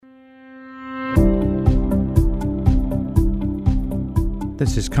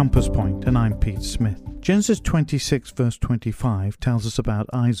This is Compass Point, and I'm Pete Smith. Genesis 26 verse 25 tells us about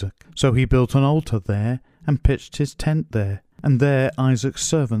Isaac. So he built an altar there and pitched his tent there, and there Isaac's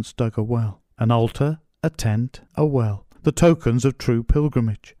servants dug a well. An altar, a tent, a well. The tokens of true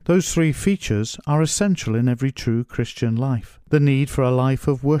pilgrimage. Those three features are essential in every true Christian life. The need for a life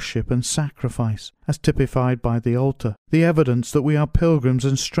of worship and sacrifice, as typified by the altar. The evidence that we are pilgrims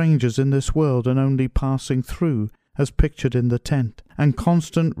and strangers in this world and only passing through, as pictured in the tent. And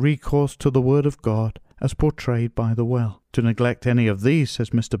constant recourse to the Word of God, as portrayed by the well. To neglect any of these,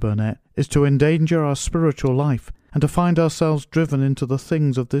 says Mr. Burnett, is to endanger our spiritual life and to find ourselves driven into the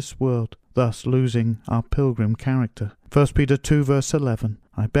things of this world, thus losing our pilgrim character. 1 Peter 2 verse 11,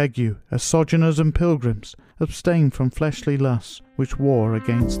 I beg you, as sojourners and pilgrims, abstain from fleshly lusts which war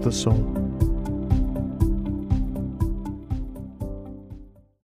against the soul.